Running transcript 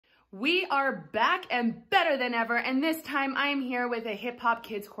We are back and better than ever, and this time I am here with a hip-hop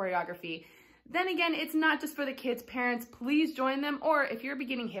kids choreography. Then again, it's not just for the kids. Parents, please join them, or if you're a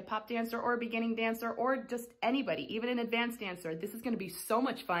beginning hip-hop dancer or a beginning dancer or just anybody, even an advanced dancer, this is going to be so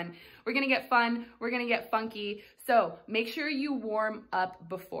much fun. We're going to get fun, we're going to get funky, so make sure you warm up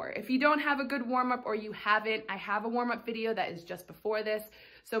before. If you don't have a good warm-up or you haven't, I have a warm-up video that is just before this,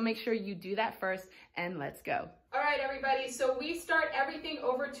 so make sure you do that first, and let's go. All right, everybody, so we start everything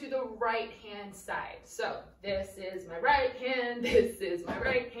over to the right-hand side. So this is my right hand, this is my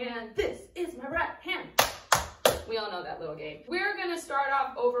right hand, this is my right hand. We all know that little game. We're gonna start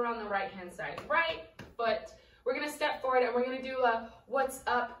off over on the right-hand side, right? But we're gonna step forward and we're gonna do a what's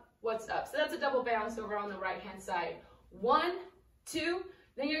up, what's up. So that's a double bounce over on the right-hand side. 1, 2,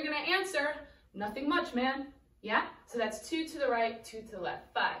 then you're gonna answer, nothing much, man. Yeah? So that's 2 to the right, 2 to the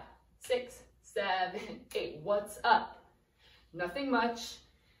left. 5, 6, 7, 8. What's up? Nothing much.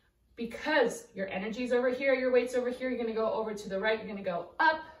 Because your energy's over here, your weight's over here, you're gonna go over to the right, you're gonna go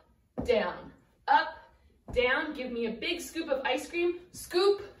up, down, give me a big scoop of ice cream,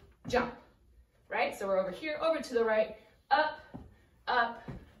 scoop, jump, right? So we're over here, over to the right, up,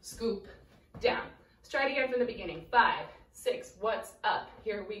 scoop, down. Let's try it again from the beginning. 5, 6, what's up?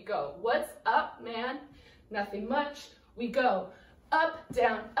 Here we go. What's up, man? Nothing much. We go up,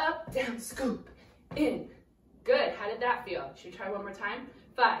 down, scoop, in. Good. How did that feel? Should we try one more time?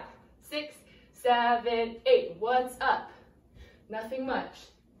 5, 6, 7, 8. What's up? Nothing much.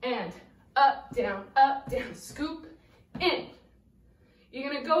 And up, down, scoop, in.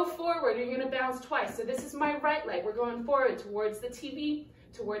 You're going to go forward. You're going to bounce twice. So this is my right leg. We're going forward towards the TV,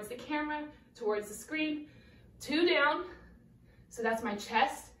 towards the camera, towards the screen. 2 down. So that's my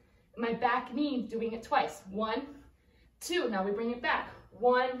chest. My back knee doing it twice. 1, 2. Now we bring it back.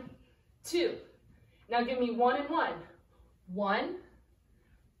 1, 2. Now give me 1 and 1. 1,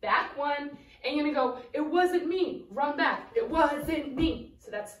 back 1, and you're gonna go, it wasn't me. Run back. It wasn't me.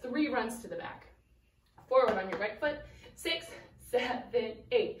 So that's 3 runs to the back. Forward on your right foot. 6, 7,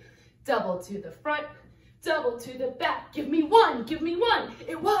 8. Double to the front, double to the back. Give me 1, give me 1.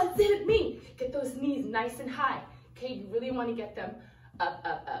 It wasn't me. Get those knees nice and high. Okay, you really want to get them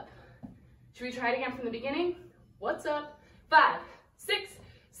up. Should we try it again from the beginning? What's up? 5, 6,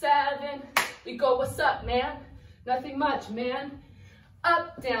 7. We go, what's up, man? Nothing much, man.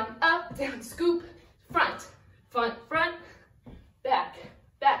 Up, down, scoop, front, back.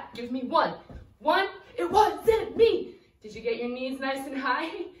 Give me 1. 1, it wasn't me. Did you get your knees nice and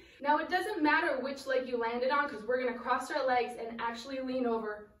high? Now, it doesn't matter which leg you landed on because we're going to cross our legs and actually lean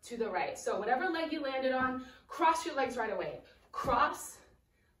over to the right. So whatever leg you landed on, cross your legs right away. Cross,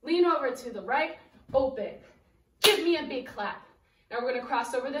 lean over to the right, open. Give me a big clap. Now we're going to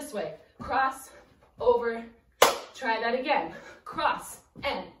cross over this way. Cross, over, try that again. Cross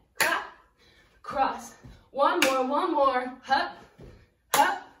and clap, cross. One more, hop,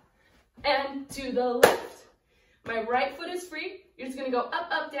 and to the left. My right foot is free. You're just going to go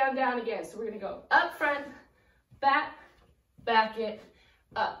up, down again. So we're going to go up front, back it,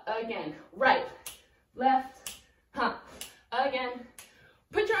 up again. Right, left, again.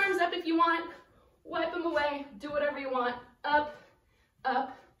 Put your arms up if you want. Wipe them away. Do whatever you want. Up,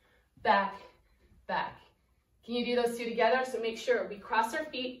 back. Can you do those 2 together? So make sure we cross our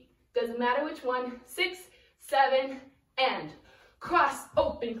feet. Doesn't matter which one. 6, 7, and cross,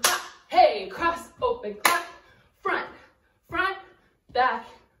 open, clap. Hey, cross, open, clap. Front, back.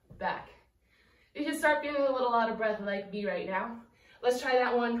 You should start feeling a little out of breath like me right now. Let's try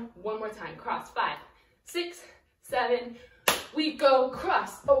that one more time. Cross, 5, 6, 7. We go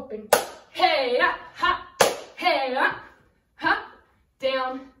cross, open. Hey,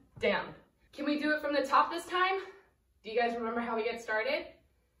 down. Can we do it from the top this time? Do you guys remember how we get started?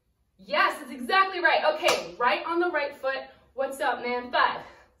 Yes, that's exactly right. Okay, right on the right foot. What's up, man? 5,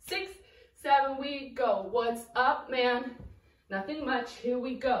 6, 7, we go. What's up, man? Nothing much. Here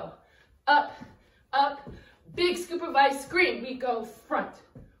we go. Up. Big scoop of ice cream. We go front,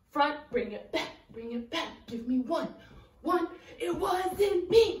 bring it back. Give me 1. 1, it wasn't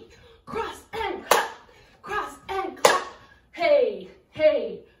me. Cross and clap. Hey,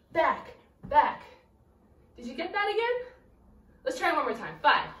 back. Did you get that again? Let's try one more time.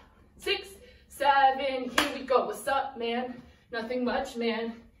 5, 6, 7, here we go. What's up, man? Nothing much,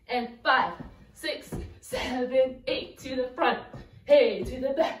 man. And 5, 6, 7, 8, to the front. Hey, to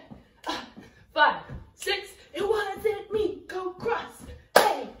the back. 5, 6, it wasn't me. Go cross.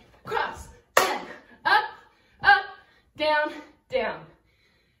 Hey, cross and up, down.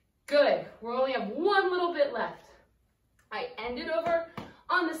 Good. We only have 1 little bit left. I ended over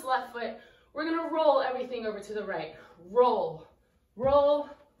on this left foot. We're going to roll everything over to the right. Roll,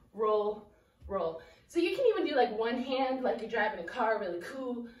 roll, roll. So you can even do like one hand, like you're driving a car, really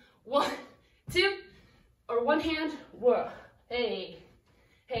cool. 1, 2, or one hand, whoa, hey.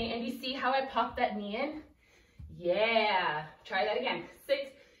 Hey, and you see how I popped that knee in? Yeah, try that again.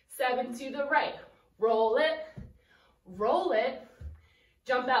 6, 7 to the right. Roll it,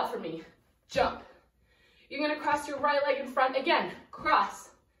 jump out for me, jump. You're gonna cross your right leg in front again, cross.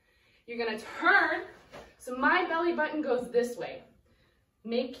 You're gonna turn, so my belly button goes this way.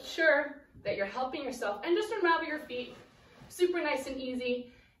 Make sure that you're helping yourself and just unravel your feet, super nice and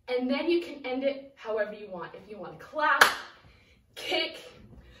easy, and then you can end it however you want. If you want to clap, kick,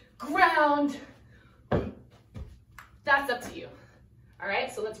 ground, that's up to you. All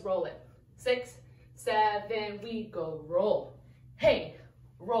right, so let's roll it. 6, 7, we go roll. Hey,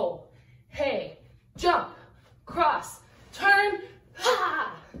 roll. Hey, jump, cross, turn,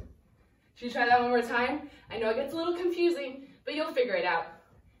 ha! Should you try that one more time? I know it gets a little confusing, but you'll figure it out.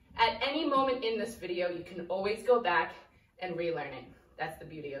 At any moment in this video, you can always go back and relearn it. That's the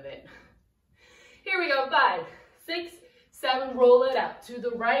beauty of it. Here we go, 5, 6, 7, roll it out. To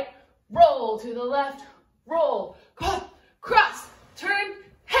the right, roll. To the left, roll. Cross, turn,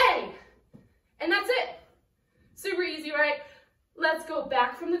 hey! And that's it. Super easy, right? Let's go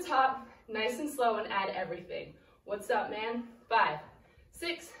back from the top, nice and slow, and add everything. What's up, man? 5,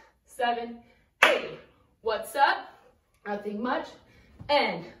 6, 7, 8. What's up? Nothing much.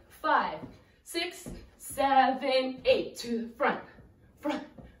 And 5, 6, 7, 8. To the front,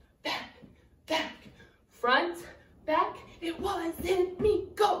 back, front, back. It wasn't me.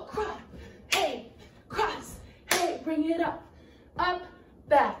 Go cross, hey, bring it up,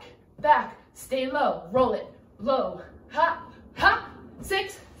 back. Stay low, roll it, low, hop,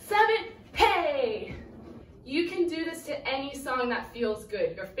 6, 7, hey. You can do this to any song that feels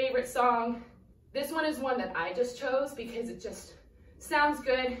good. Your favorite song. This one is one that I just chose because it just sounds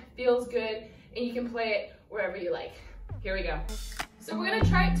good, feels good, and you can play it wherever you like. Here we go. So we're gonna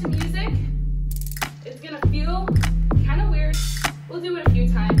try it to music. It's gonna feel kind of weird. We'll do it a few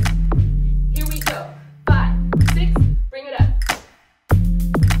times. Here we go. 5, 6, bring it up.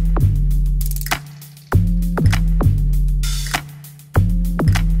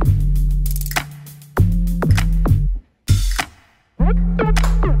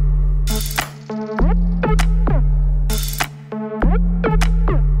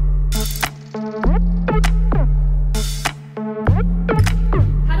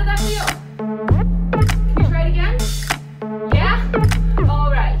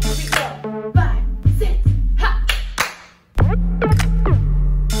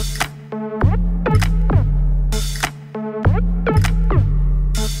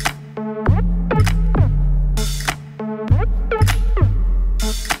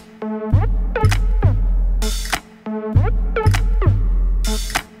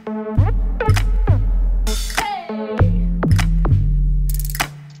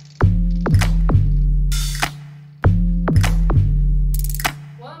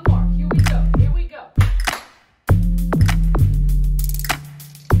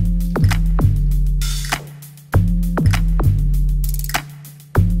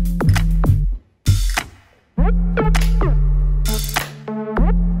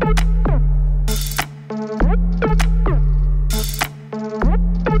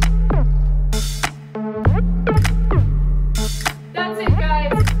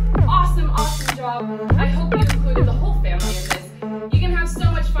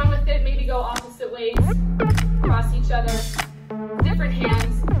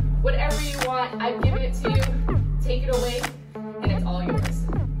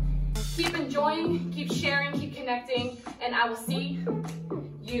 Keep enjoying, keep sharing, keep connecting, and I will see